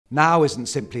Now isn't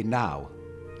simply now.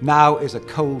 Now is a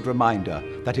cold reminder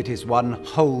that it is one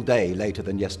whole day later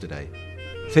than yesterday.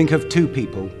 Think of two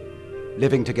people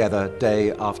living together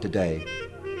day after day,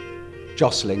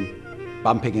 jostling,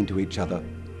 bumping into each other,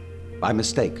 by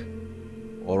mistake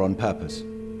or on purpose,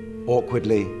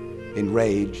 awkwardly, in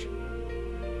rage,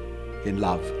 in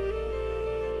love.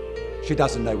 She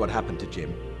doesn't know what happened to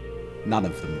Jim. None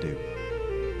of them do.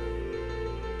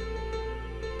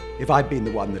 If I'd been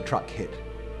the one the truck hit,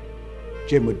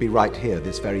 Jim would be right here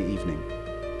this very evening.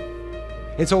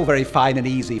 It's all very fine and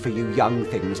easy for you young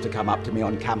things to come up to me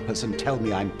on campus and tell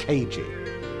me I'm cagey.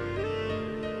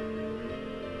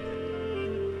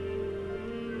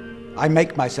 I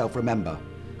make myself remember.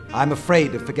 I'm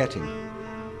afraid of forgetting.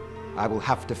 I will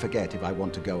have to forget if I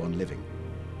want to go on living.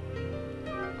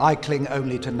 I cling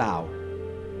only to now.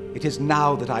 It is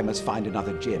now that I must find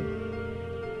another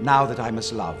Jim. Now that I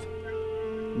must love.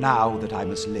 Now that I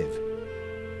must live.